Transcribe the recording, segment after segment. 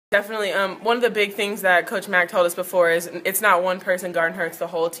Definitely. One of the big things that Coach Mack told us before is it's not one person guarding her, it's the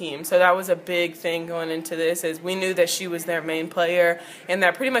whole team. So that was a big thing going into this, is we knew that she was their main player and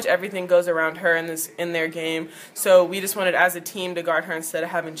that pretty much everything goes around her in their game. So we just wanted as a team to guard her instead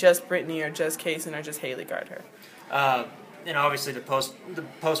of having just Brittany or just Kaysen or just Haley guard her. And obviously the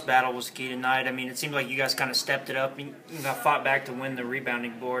post battle was key tonight. I mean, it seemed like you guys kind of stepped it up and you got fought back to win the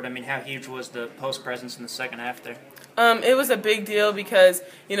rebounding board. I mean, how huge was the post presence in the second half there? It was a big deal because,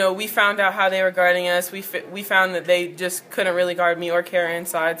 we found out how they were guarding us. We found that they just couldn't really guard me or Kara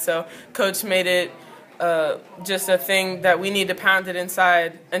inside, so Coach made it just a thing that we need to pound it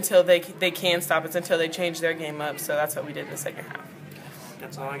inside until they can stop us, until they change their game up. So that's what we did in the second half.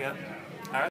 That's all I got.